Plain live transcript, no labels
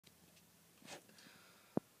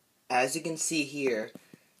As you can see here,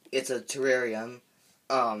 it's a terrarium.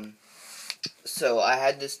 So I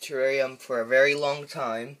had this terrarium for a very long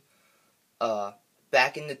time.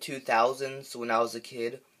 Back in the 2000s when I was a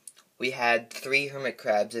kid, we had 3 hermit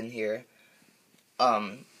crabs in here.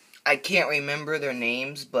 I can't remember their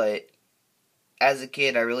names, but as a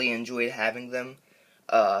kid I really enjoyed having them.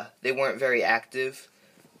 They weren't very active,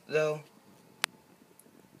 though.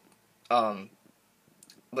 But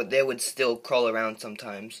they would still crawl around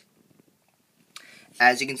sometimes.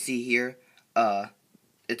 As you can see here,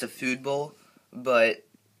 it's a food bowl, but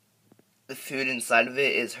the food inside of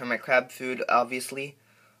it is hermit crab food, obviously.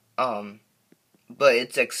 But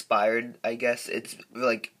it's expired, I guess. It's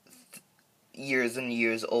like years and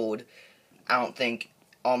years old. I don't think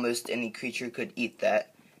almost any creature could eat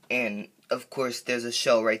that. And of course there's a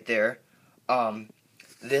shell right there.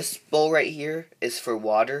 This bowl right here is for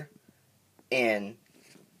water, and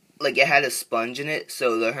like it had a sponge in it,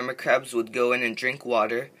 so the hermit crabs would go in and drink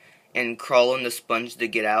water and crawl on the sponge to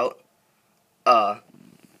get out.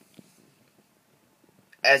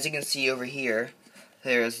 As you can see over here,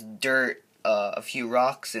 there's dirt, a few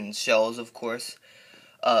rocks and shells, of course.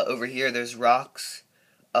 Over here there's rocks,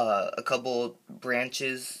 a couple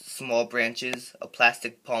branches, small branches, a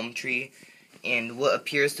plastic palm tree, and what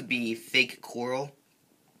appears to be fake coral.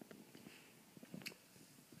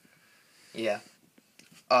 Yeah.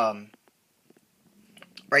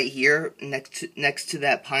 Right here, next to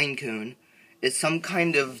that pine cone, is some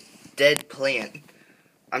kind of dead plant.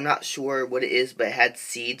 I'm not sure what it is, but it had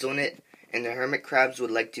seeds on it, and the hermit crabs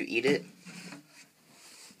would like to eat it.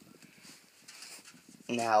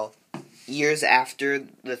 Now, years after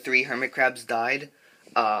the 3 hermit crabs died,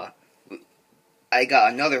 I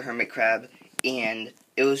got another hermit crab, and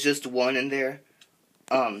it was just one in there.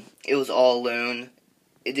 It was all alone.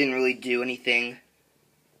 It didn't really do anything,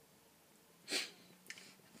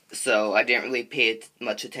 so I didn't really pay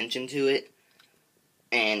much attention to it,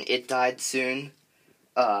 and it died soon.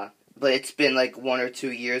 But it's been like 1 or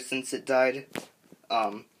 2 years since it died.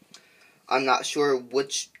 I'm not sure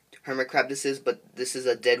which hermit crab this is, but this is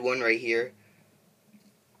a dead one right here.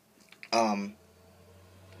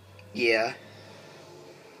 Yeah.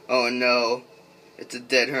 Oh no, it's a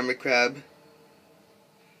dead hermit crab.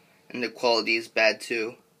 And the quality is bad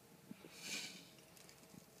too.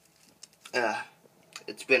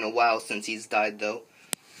 It's been a while since he's died, though.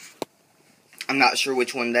 I'm not sure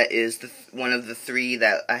which one that is, one of the 3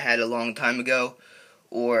 that I had a long time ago,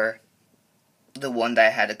 or the one that I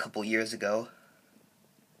had a couple years ago.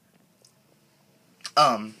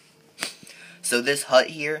 So this hut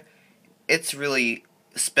here, it's really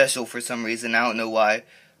special for some reason. I don't know why.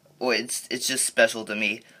 Or it's just special to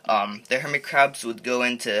me. The hermit crabs would go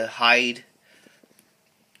in to hide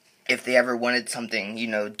if they ever wanted something,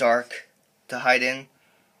 dark to hide in.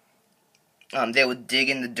 They would dig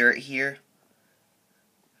in the dirt here.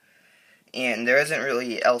 And there isn't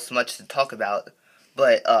really else much to talk about.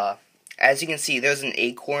 But as you can see, there's an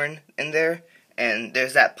acorn in there, and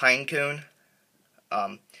there's that pine cone.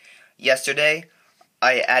 Yesterday,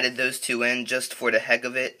 I added those 2 in just for the heck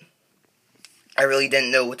of it. I really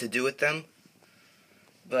didn't know what to do with them.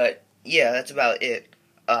 But yeah, that's about it.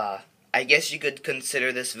 I guess you could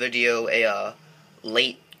consider this video a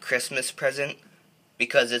late Christmas present,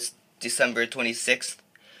 because it's December 26th.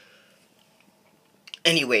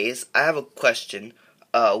 Anyways, I have a question.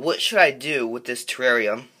 What should I do with this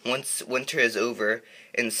terrarium once winter is over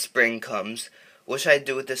and spring comes? What should I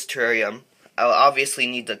do with this terrarium? I'll obviously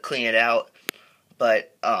need to clean it out,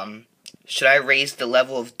 but should I raise the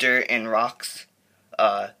level of dirt and rocks?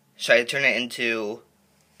 Should I turn it into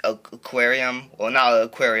an aquarium? Well, not an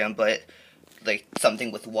aquarium, but like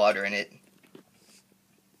something with water in it,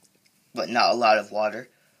 but not a lot of water.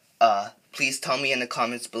 Please tell me in the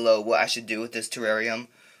comments below what I should do with this terrarium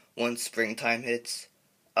once springtime hits.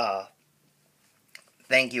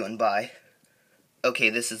 Thank you and bye. Okay,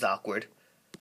 this is awkward.